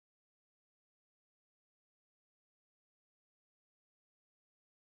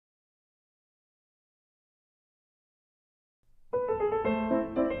Good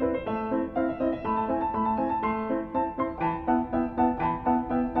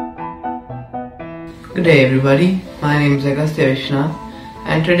day everybody, my name is Agastya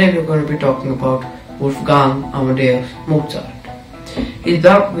and today we're going to be talking about Wolfgang Amadeus Mozart. He's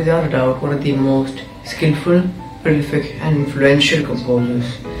without a doubt one of the most skillful, prolific and influential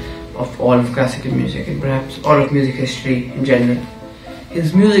composers of all of classical music and perhaps all of music history in general.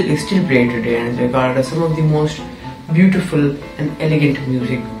 His music is still played today and is regarded as some of the most beautiful and elegant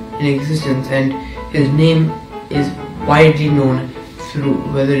music in existence, and his name is widely known through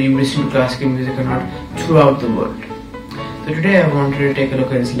whether you listen to classical music or not throughout the world. So today I wanted to take a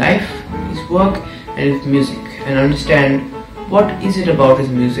look at his life, his work and his music and understand what is it about his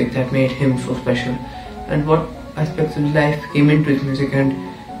music that made him so special and what aspects of his life came into his music and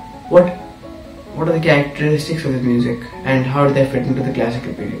what are the characteristics of his music and how do they fit into the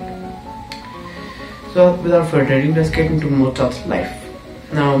classical period. So without further ado, let's get into Mozart's life.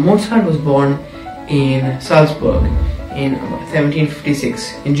 Now Mozart was born in Salzburg in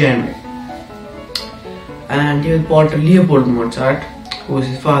 1756 in January, and he was born to Leopold Mozart, who was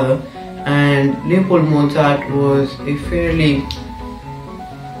his father, and Leopold Mozart was a fairly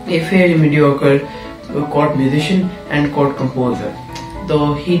mediocre court musician and court composer,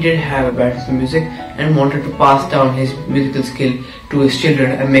 though he did have a passion for music and wanted to pass down his musical skill to his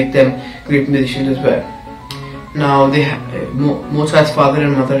children and make them great musicians as well. Now Mozart's father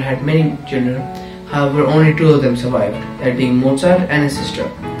and mother had many children. However, only two of them survived, that being Mozart and his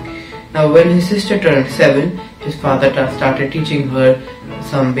sister. Now when his sister turned 7, his father started teaching her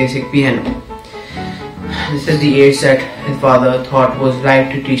some basic piano. This is the age that his father thought was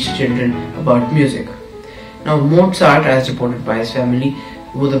right to teach children about music. Now Mozart, as reported by his family,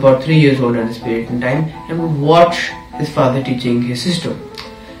 was about 3 years old at this period in time and would watch his father teaching his sister.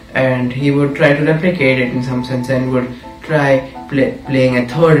 And he would try to replicate it in some sense and would try playing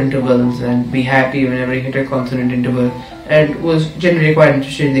at third intervals and be happy whenever he hit a consonant interval, and was generally quite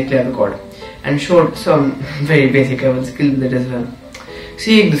interested in the clavichord and showed some very basic level skill with it as well.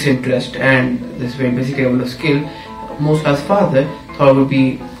 Seeing this interest and this very basic level of skill, Mozart's father thought it would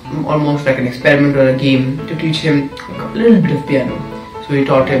be almost like an experiment or a game to teach him a little bit of piano. So he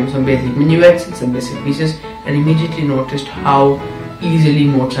taught him some basic minuets and some basic pieces, and immediately noticed how easily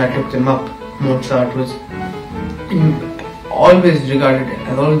Mozart took them up. Mozart was always been regarded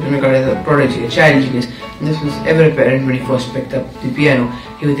as a prodigy, a child genius. And this was ever apparent when he first picked up the piano.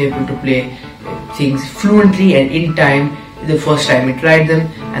 He was able to play things fluently and in time the first time he tried them,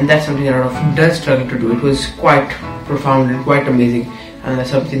 and that's something that a lot of does struggle to do. It was quite profound and quite amazing, and that's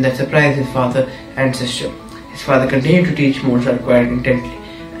something that surprised his father and sister. His father continued to teach Mozart quite intently,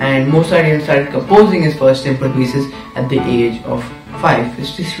 and Mozart even started composing his first simple pieces at the age of 5.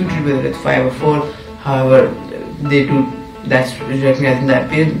 It's disputed whether it's 5 or 4. However, that's recognized in that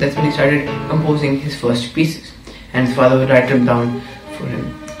period. That's when he started composing his first pieces, and his father would write them down for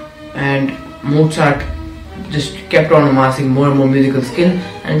him. And Mozart just kept on amassing more and more musical skill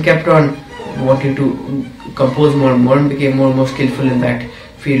and kept on wanting to compose more and more and became more and more skillful in that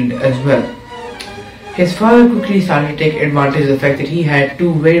field as well. His father quickly started to take advantage of the fact that he had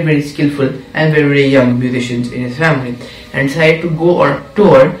two very, very skillful and very, very young musicians in his family, and decided to go on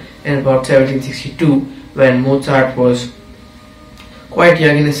tour in about 1762 when Mozart was quite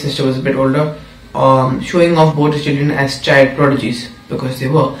young and his sister was a bit older, showing off both his children as child prodigies, because they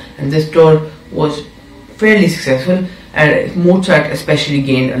were. And this tour was fairly successful, and Mozart especially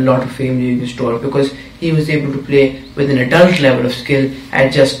gained a lot of fame during this tour because he was able to play with an adult level of skill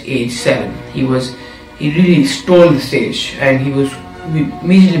at just age 7. He really stole the stage, and he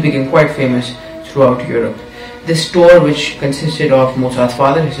immediately became quite famous throughout Europe. This tour, which consisted of Mozart's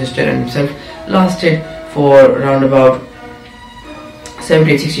father, his sister and himself, lasted for around about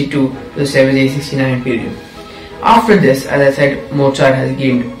 1762 to the 1769 period. After this, as I said,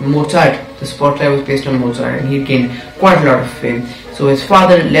 the spotlight was placed on Mozart, and he gained quite a lot of fame. So his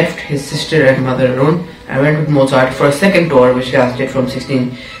father left his sister and mother alone and went with Mozart for a second tour, which lasted from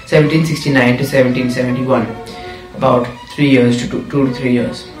 1769 to 1771, about 3 years to 2 to 3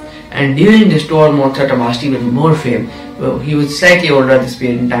 years. And during this tour, Mozart amassed even more fame. Well, he was slightly older at this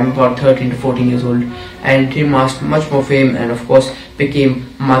period in time, about 13 to 14 years old, and he amassed much more fame and of course became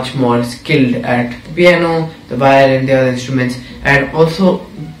much more skilled at the piano, the violin, the other instruments, and also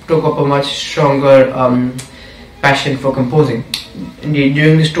took up a much stronger passion for composing. Indeed,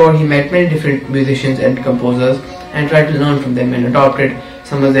 during this tour he met many different musicians and composers and tried to learn from them and adopted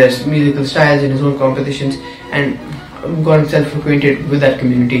some of their musical styles in his own compositions, and got himself acquainted with that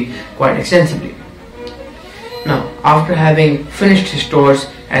community quite extensively. Now, after having finished his tours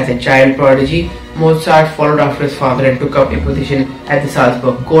as a child prodigy, Mozart followed after his father and took up a position at the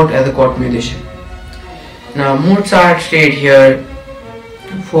Salzburg court as a court musician. Now Mozart stayed here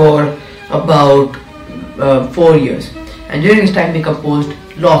for about 4 years, and during this time he composed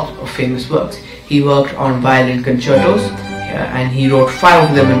lots of famous works. He worked on violin concertos, and he wrote 5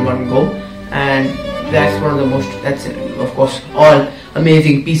 of them in one go, and that's one of the most, that's of course all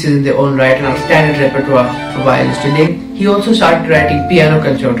amazing pieces in their own right and outstanding repertoire for violinists today. He also started writing piano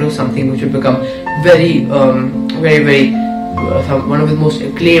concertos, something which would become one of his most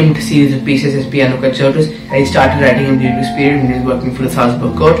acclaimed series of pieces is piano concertos, and he started writing them during this period when he was working for the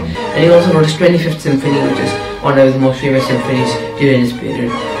Salzburg court. And he also wrote his 25th symphony, which is one of his most famous symphonies during this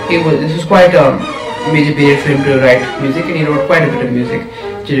period. This was quite a major period for him to write music, and he wrote quite a bit of music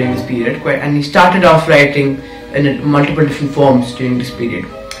during this period. And he started off writing in multiple different forms during this period.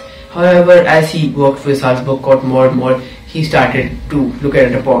 However, as he worked for the Salzburg court more and more, he started to look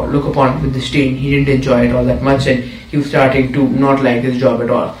upon it with disdain. He didn't enjoy it all that much, and he was starting to not like his job at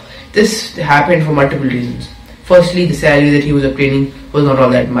all. This happened for multiple reasons. Firstly, the salary that he was obtaining was not all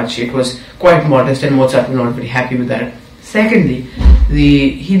that much. It was quite modest, and Mozart was not very happy with that. Secondly,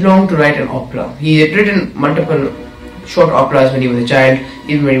 he longed to write an opera. He had written multiple short operas when he was a child.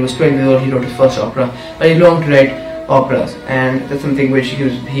 Even when he was 12 years old, he wrote his first opera. But he longed to write operas, and that's something which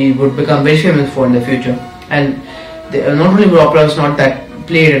he would become very famous for in the future. And not only were operas not that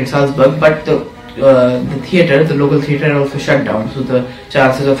played in Salzburg, but the theatre, the local theatre, also shut down. So the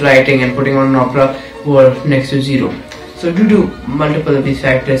chances of writing and putting on an opera were next to zero. So due to multiple of these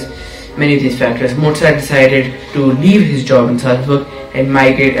factors, many of these factors, Mozart decided to leave his job in Salzburg and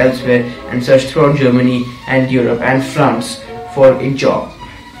migrate elsewhere and search throughout Germany and Europe and France for a job.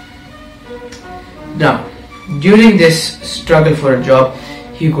 Now, during this struggle for a job,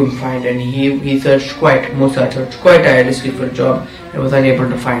 he couldn't find any. Mozart searched quite tirelessly for a job and was unable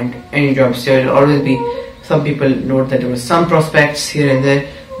to find any jobs. There will always be some people note that there were some prospects here and there,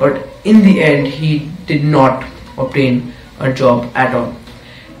 but in the end he did not obtain a job at all.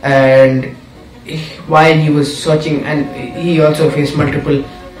 And while he was searching, and he also faced multiple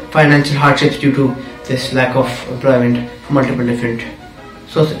financial hardships due to this lack of employment from multiple different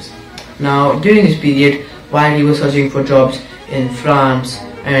sources. Now, during this period, while he was searching for jobs in France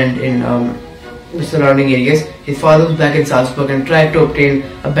and in the surrounding areas, his father was back in Salzburg and tried to obtain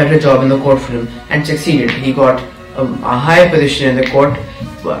a better job in the court for him, and succeeded. He got a higher position in the court,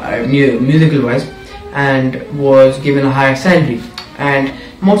 musical wise, and was given a higher salary. And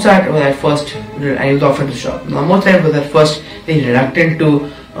Mozart was at first, and he was offered this job. Now Mozart was at first very reluctant to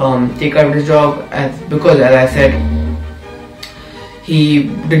take out this job, because, as I said, he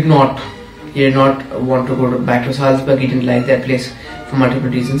did not want to go back to Salzburg. He didn't like that place for multiple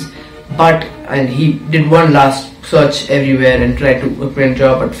reasons. And he did one last search everywhere and tried to obtain a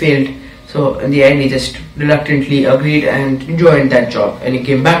job, but failed. So in the end, he just reluctantly agreed and joined that job. And he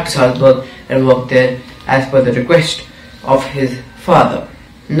came back to Salzburg and worked there as per the request of his father.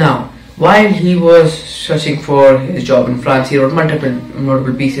 Now, while he was searching for his job in France, he wrote multiple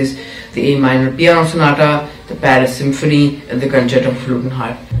notable pieces: the A minor piano sonata, the Paris Symphony, and the Concerto for Flute and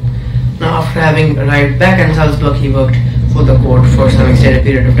Harp. Now, after having arrived back in Salzburg, he worked for the court for some extended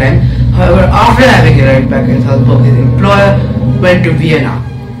period of time. However, after having arrived back in Salzburg, his employer went to Vienna,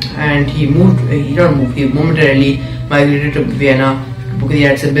 and he momentarily migrated to Vienna because he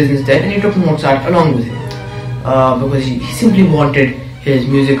had some business there, and he took Mozart along with him because he simply wanted his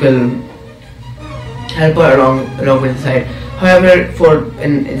musical helper along with his side. However,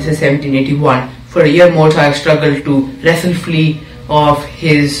 this is 1781, for a year Mozart struggled to wrestle free of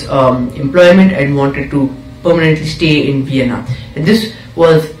his employment and wanted to permanently stay in Vienna. And this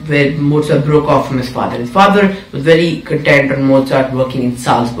was where Mozart broke off from his father. His father was very content on Mozart working in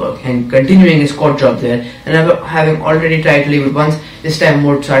Salzburg and continuing his court job there. And having already tried to leave it once, this time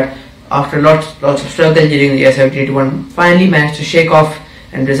Mozart, after lots of struggle during the year 1781, finally managed to shake off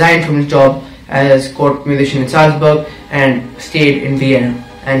and resign from his job as court musician in Salzburg and stayed in Vienna.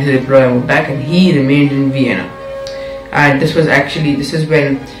 And his employer moved back, and he remained in Vienna. And this is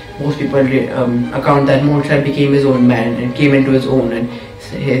when most people account that Mozart became his own man and came into his own, and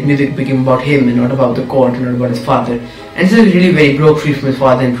his music became about him and not about the court and not about his father. And so he really very broke free from his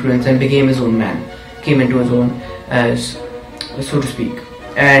father's influence and became his own man, came into his own, so to speak.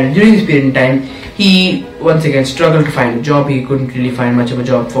 And during this period in time, he once again struggled to find a job. He couldn't really find much of a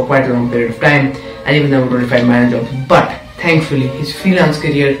job for quite a long period of time, and even then would only find minor jobs. But thankfully, his freelance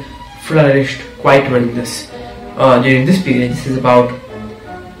career flourished quite well during this period. This is about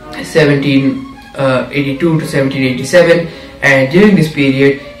 1782 to 1787, and during this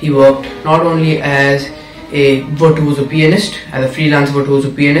period he worked not only as a virtuoso pianist, as a freelance virtuoso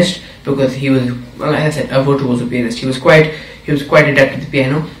pianist, because he was well, as I said, a virtuoso pianist. He was quite adept at the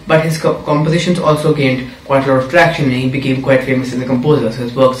piano, but his compositions also gained quite a lot of traction, and he became quite famous as a composer. So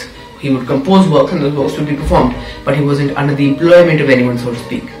his works, he would compose works, and those works would be performed, but he wasn't under the employment of anyone, so to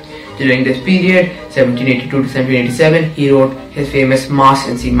speak. During this period, 1782 to 1787, he wrote his famous Mass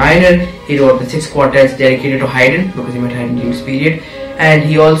in C minor. He wrote the 6 quartets dedicated to Haydn, because he met Haydn during this period, and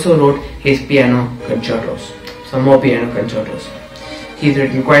he also wrote his piano concertos, some more piano concertos. He's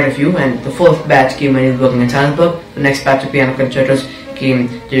written quite a few, and the first batch came when he was working in Salzburg. The next batch of piano concertos came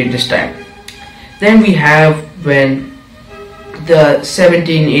during this time. Then we have when the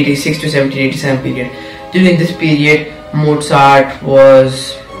 1786 to 1787 period. During this period, Mozart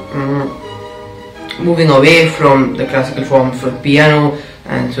was moving away from the classical forms for piano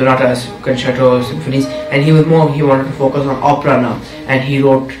and sonatas, concertos, symphonies, and he wanted to focus on opera now, and he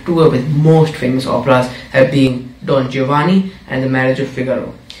wrote 2 of his most famous operas, being Don Giovanni and The Marriage of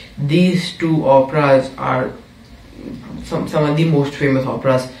Figaro. These 2 operas are some of the most famous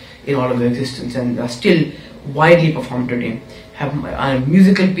operas in all of their existence, and are still widely performed today. Have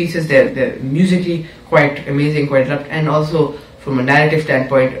musical pieces, they're musically quite amazing, quite apt, and also from a narrative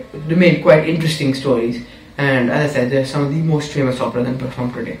standpoint, they made quite interesting stories. And as I said, they're some of the most famous operas that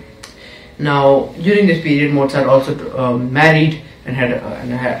performed today. Now, during this period, Mozart also married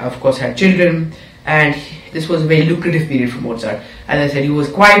and of course, had children. And this was a very lucrative period for Mozart. As I said, he was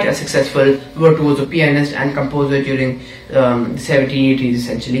quite a successful virtuoso pianist and composer during the 1780s,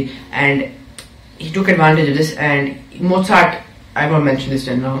 essentially. And he took advantage of this. And Mozart, I won't mention this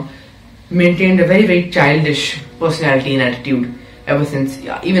now, maintained a very, very childish personality and attitude ever since,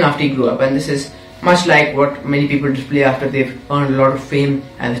 even after he grew up. And this is much like what many people display after they've earned a lot of fame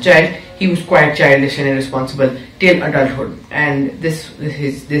as a child. He was quite childish and irresponsible till adulthood. And this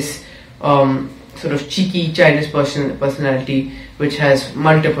sort of cheeky, childish personality, which has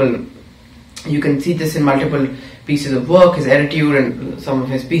multiple, you can see this in multiple pieces of work, his attitude and some of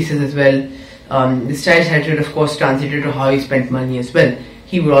his pieces as well. This childish attitude, of course, translated to how he spent money as well.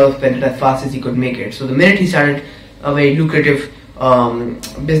 He would always spend it as fast as he could make it. So the minute he started a very lucrative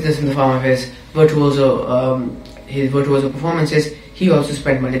business in the form of his virtuoso performances, he also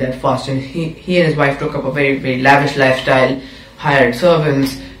spent money that fast. And he and his wife took up a very, very lavish lifestyle, hired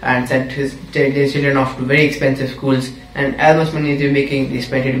servants, and sent their children off to very expensive schools, and as much money as they were making, they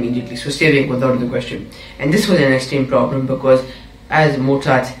spent it immediately. So saving was out of the question. And this was an extreme problem, because as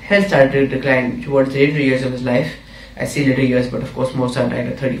Mozart's health started to decline towards the later years of his life, I say later years, but of course Mozart died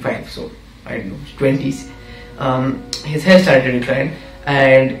at 35, so I don't know, 20s. His health started to decline,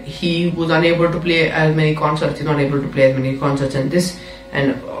 and he was unable to play as many concerts. He's not able to play as many concerts, and this,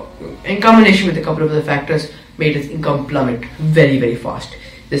 and in combination with a couple of other factors, made his income plummet very, very fast.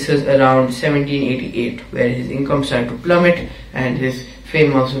 This was around 1788, where his income started to plummet and his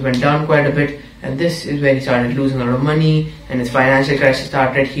fame also went down quite a bit. And this is where he started losing a lot of money, and his financial crisis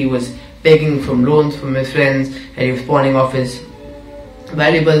started. He was begging from loans from his friends, and he was pawning off his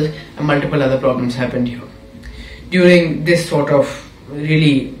valuables, and multiple other problems happened here. During this sort of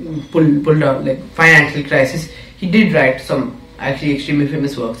really pulled out like financial crisis, he did write some actually extremely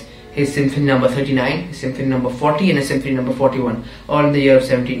famous works. His Symphony Number 39, his Symphony Number 40, and his Symphony Number 41, all in the year of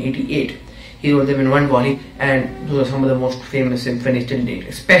 1788. He wrote them in one volume, and those are some of the most famous symphonies till date,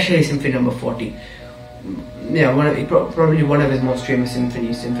 especially Symphony Number 40. Yeah, probably one of his most famous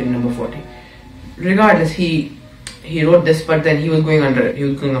symphonies, Symphony Number 40. Regardless, he wrote this, but then he was going on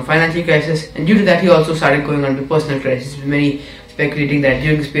a financial crisis, and due to that he also started going under personal crisis, with many speculating that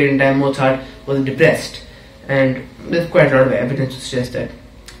during this period in time Mozart was depressed, and there's quite a lot of evidence to suggest that.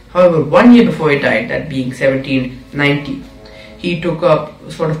 However, 1 year before he died, that being 1790, he took up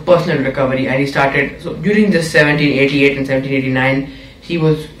sort of personal recovery, and he started, so during this 1788 and 1789,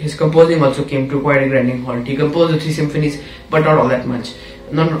 his composing also came to quite a grinding halt. He composed the 3 symphonies, but not all that much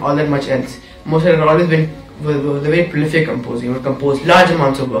else. Mozart had always been a very prolific composer. He would compose large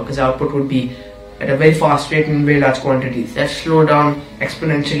amounts of work. His output would be at a very fast rate and in very large quantities. That slowed down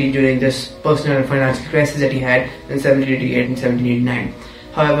exponentially during this personal and financial crisis that he had in 1788 and 1789.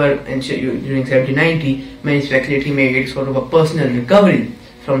 However, during 1790, many speculate he made sort of a personal recovery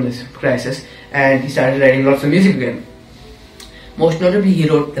from this crisis, and he started writing lots of music again. Most notably, he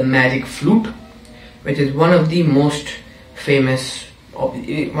wrote The Magic Flute, which is one of the most famous,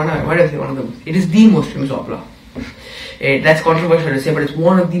 it is the most famous opera. That's controversial to say, but it's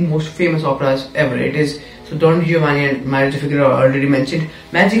one of the most famous operas ever. It is, so Don Giovanni and Marriage of Figaro are already mentioned.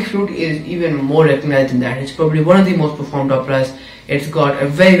 Magic Flute is even more recognized than that. It's probably one of the most performed operas. It's got a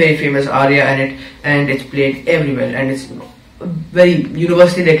very, very famous aria in it, and it's played everywhere, and it's very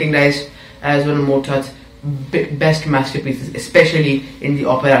universally recognized as one of Mozart's best masterpieces, especially in the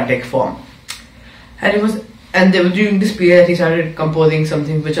operatic form. And it was, and they were during this period he started composing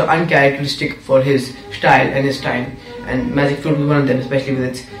something which are uncharacteristic for his style and his time. And Magic Flute was one of them, especially with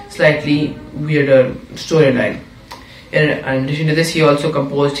its slightly weirder storyline. In addition to this, he also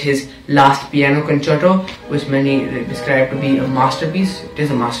composed his last piano concerto, which many describe to be a masterpiece. It is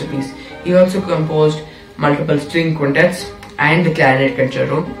a masterpiece. He also composed multiple string quintets and the clarinet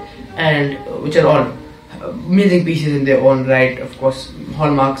concerto, and which are all amazing pieces in their own right. Of course,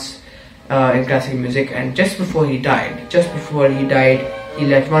 hallmarks in classical music. And just before he died, he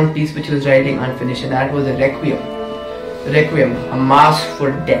left one piece which he was writing unfinished, and that was the Requiem. The Requiem, a Mass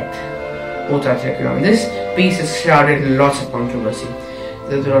for Death. Mozart's Requiem. This piece is shrouded in lots of controversy.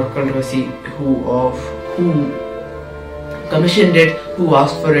 There's a lot of controversy who commissioned it, who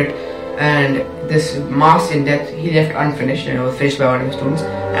asked for it, and this Mass in Death he left unfinished, and it was finished by one of his students,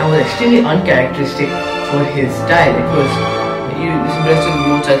 and was extremely uncharacteristic for his style. It was, this is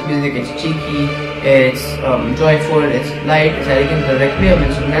Mozart's music. It's cheeky, it's joyful, it's light, it's elegant. The Requiem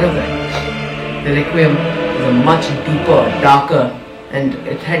is none of that. The Requiem is a much deeper, darker, and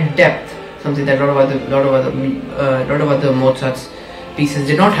it had depth. Something that a lot of other Mozart's pieces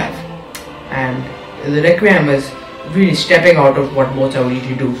did not have, and the Requiem is really stepping out of what Mozart would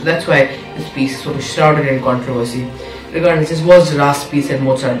usually do. So that's why this piece is sort of shrouded in controversy. Regardless, this was the last piece that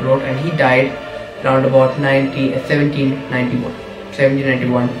Mozart wrote, and he died around about 1791.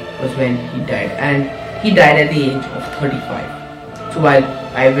 1791 was when he died, and he died at the age of 35. So while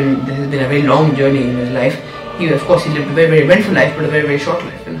this has been a very long journey in his life, he lived a very, very eventful life, but a very, very short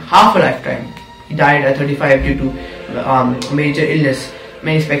life. In half a lifetime, he died at 35 due to major illness.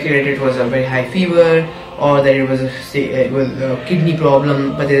 Many speculated it was a very high fever, or that it was a kidney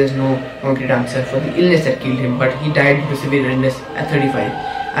problem, but there is no concrete answer for the illness that killed him. But he died due to severe illness at 35,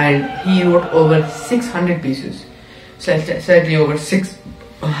 and he wrote over 600 pieces, slightly over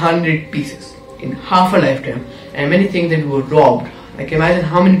 600 pieces in half a lifetime. And many think that we were robbed. Like, imagine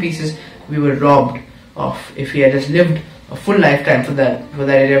how many pieces we were robbed of if he had just lived a full lifetime for that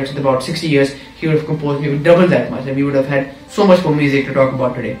area, which is about 60 years. He would have composed maybe double that much, and we would have had so much more music to talk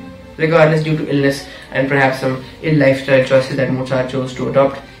about today. Regardless, due to illness and perhaps some ill lifestyle choices that Mozart chose to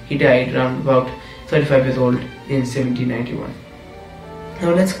adopt, he died around about 35 years old in 1791.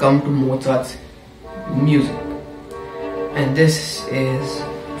 Now let's come to Mozart's music, and this is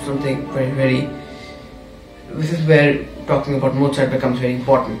something very, very. This is where talking about Mozart becomes very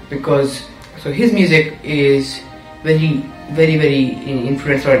important, because so his music is very, very, very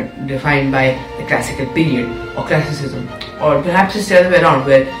influenced or defined by the classical period or classicism, or perhaps it's the other way around,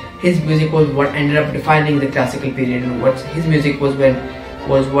 where his music was what ended up defining the classical period, and what his music was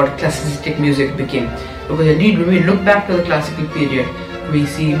what classicistic music became. Because indeed, when we look back to the classical period, we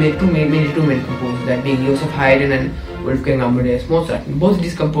see two main composers, that being Joseph Haydn and Wolfgang Amadeus Mozart. And both of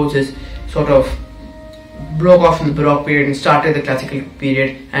these composers sort of broke off from the Baroque period and started the classical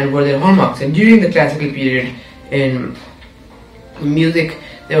period and were their hallmarks. And during the classical period in music,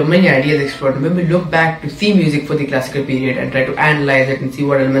 there were many ideas explored. When we look back to see music for the classical period and try to analyze it and see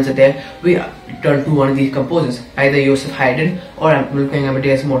what elements are there, we turn to one of these composers, either Joseph Haydn or Wolfgang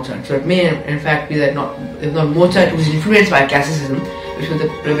Amadeus Mozart. So it may in fact be that if not Mozart who was influenced by classicism, which was the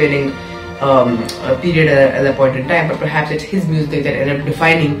prevailing period at that point in time, but perhaps it's his music that ended up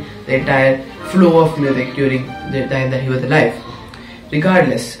defining the entire flow of music during the time that he was alive.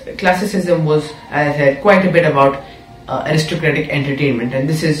 Regardless, classicism was, as I said, quite a bit about aristocratic entertainment, and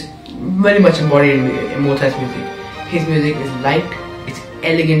this is very much embodied in Mozart's music. His music is light, it's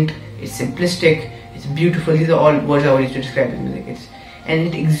elegant, it's simplistic, it's beautiful. These are all words I would use to describe his music. And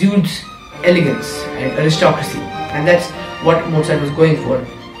it exudes elegance and aristocracy, and that's what Mozart was going for.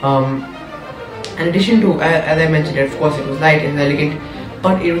 In addition to, as I mentioned, of course, it was light and elegant,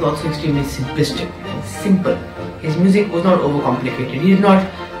 but it was also extremely simplistic and simple. His music was not overcomplicated. He did not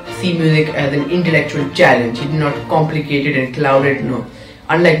see music as an intellectual challenge. He did not complicate it and cloud it. No,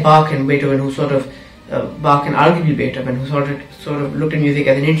 unlike Bach and Beethoven, who sort of Bach and arguably Beethoven, who sort of looked at music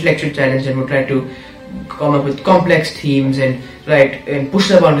as an intellectual challenge and would try to come up with complex themes and write and push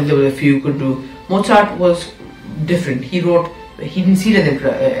the boundaries of a few could do. Mozart was different. He didn't see it as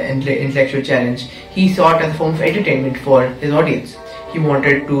an intellectual challenge. He saw it as a form of entertainment for his audience. He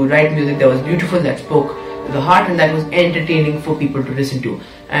wanted to write music that was beautiful, that spoke to the heart, and that was entertaining for people to listen to.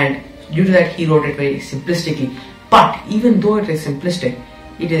 And due to that, he wrote it very simplistically. But even though it is simplistic,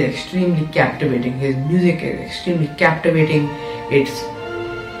 it is extremely captivating. His music is extremely captivating. It's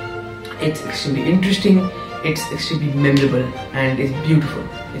extremely interesting. It's extremely memorable, and it's beautiful.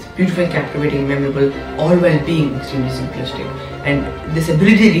 It's beautiful, captivating, memorable, all while being extremely simplistic. And this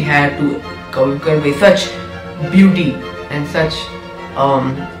ability he had to convey such beauty and such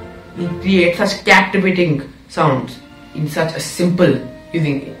he creates such captivating sounds in such a simple,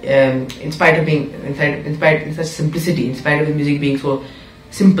 using in spite of being in such simplicity, in spite of his music being so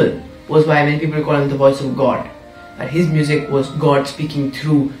simple, was why many people call him the voice of God. That his music was God speaking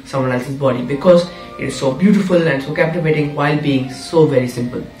through someone else's body, because it is so beautiful and so captivating while being so very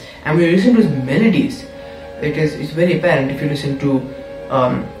simple. And when you listen to his melodies, it's very apparent. If you listen to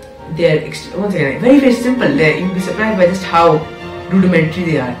they're once again very very simple. You'll be surprised by just how rudimentary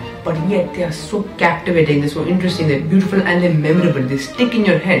they are, but yet they are so captivating. They're so interesting. They're beautiful and they're memorable. They stick in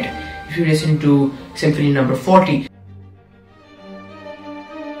your head. If you listen to Symphony Number 40.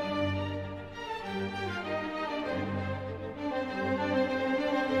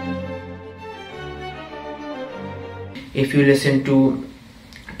 If you listen to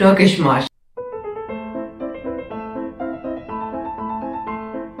Turkish March,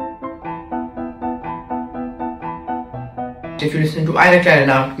 if you listen to Ira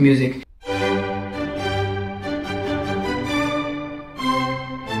Clarinant music,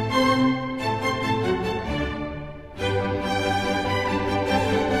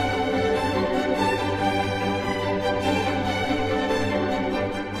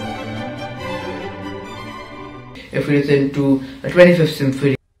 if you listen to the 25th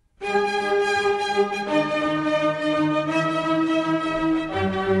Symphony,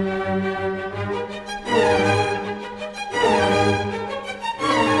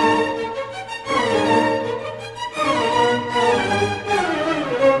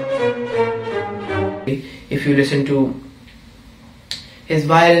 if you listen to his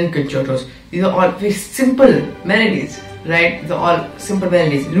violin concertos, these are all very simple melodies, right? They're all simple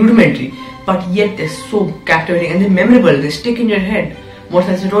melodies, rudimentary, but yet they're so captivating and they're memorable. They stick in your head.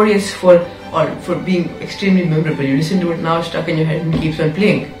 Mozart's notorious for being extremely memorable. You listen to it now, stuck in your head, and keeps on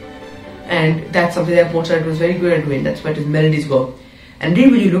playing. And that's something that Mozart was very good at doing. That's what his melodies were. And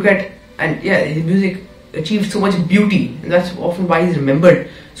really, when you look at, and yeah, his music achieved so much beauty, and that's often why he's remembered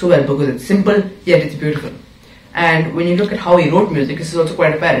so well, because it's simple yet it's beautiful. And when you look at how he wrote music, this is also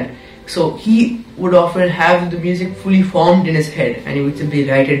quite apparent. So he would often have the music fully formed in his head, and he would simply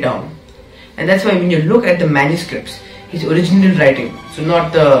write it down. And that's why when you look at the manuscripts, his original writing, so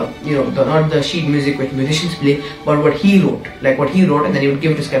not the not the sheet music which musicians play, but what he wrote, and then he would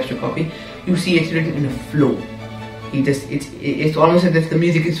give it to Scripps to copy. You see, it's written in a flow. It's almost as if the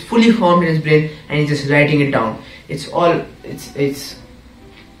music is fully formed in his brain, and he's just writing it down. It's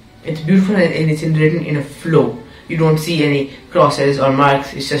beautiful and it's written in a flow. You don't see any crosses or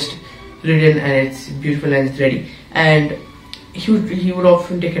marks. It's just written and it's beautiful and it's ready. And he would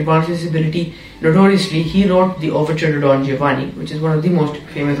often take advantage of his ability. Notoriously, he wrote the overture to Don Giovanni, which is one of the most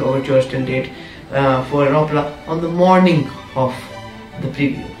famous overtures till date for an opera, on the morning of the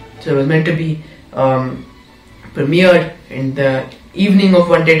preview. So it was meant to be premiered in the evening of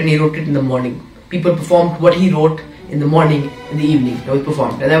one date, and he wrote it in the morning. People performed what he wrote in the morning, in the evening. It was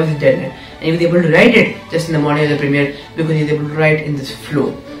performed, and that was his deadline. And he was able to write it just in the morning of the premiere, because he was able to write in this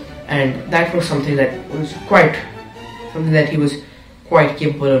flow. And that was something that he was quite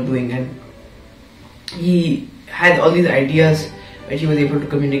capable of doing. And he had all these ideas which he was able to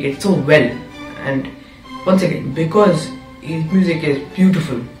communicate so well. And once again, because his music is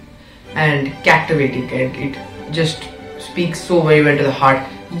beautiful and captivating, and it just speaks so very well to the heart,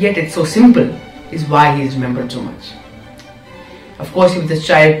 yet it's so simple, is why he is remembered so much. Of course, he was a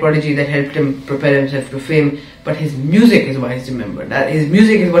child prodigy that helped him prepare himself to fame, but his music is why he's remembered. His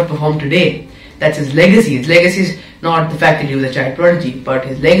music is what performed today. That's his legacy. His legacy is not the fact that he was a child prodigy, but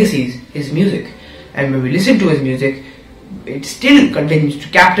his legacy is his music. And when we listen to his music, it still continues to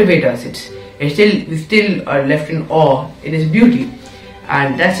captivate us. We still are left in awe in his beauty.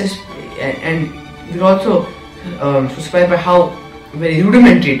 And that's just, and we're also surprised by how very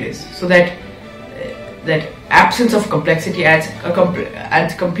rudimentary it is. So that absence of complexity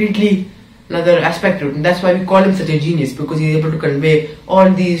adds completely another aspect to it, and that's why we call him such a genius, because he's able to convey all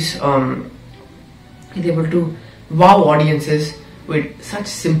these. He's able to wow audiences with such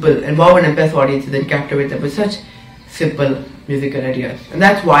simple, and wow an empath audiences and captivate them with such simple musical ideas, and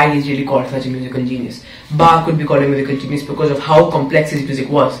that's why he's really called such a musical genius. Bach could be called a musical genius because of how complex his music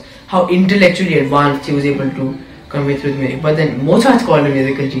was, how intellectually advanced he was able to convey through his music. But then Mozart's called a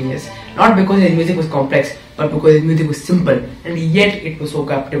musical genius, not because his music was complex, but because his music was simple, and yet it was so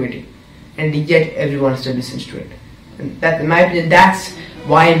captivating, and yet everyone still listens to it. And that, in my opinion, that's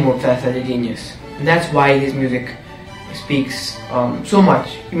why Mozart is such a genius, and that's why his music speaks so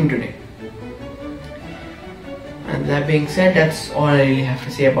much even today. And that being said, that's all I really have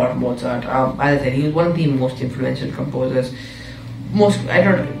to say about Mozart. As I said, he was one of the most influential composers.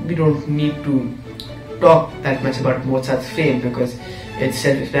 We don't need to talk that much about Mozart's fame because it's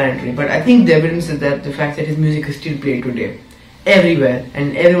self-explanatory. But I think the evidence is that the fact that his music is still played today, everywhere,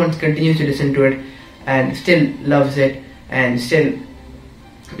 and everyone continues to listen to it and still loves it and still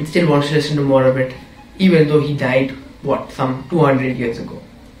wants to listen to more of it, even though he died some 200 years ago.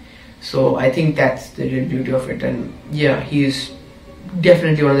 So I think that's the real beauty of it. And yeah, he is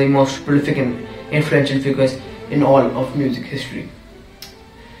definitely one of the most prolific and influential figures in all of music history.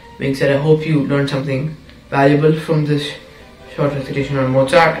 Being said, I hope you learned something valuable from this short recitation on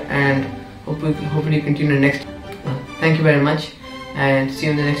Mozart, and hopefully continue next. Thank you very much, and see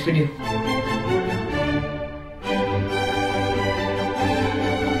you in the next video.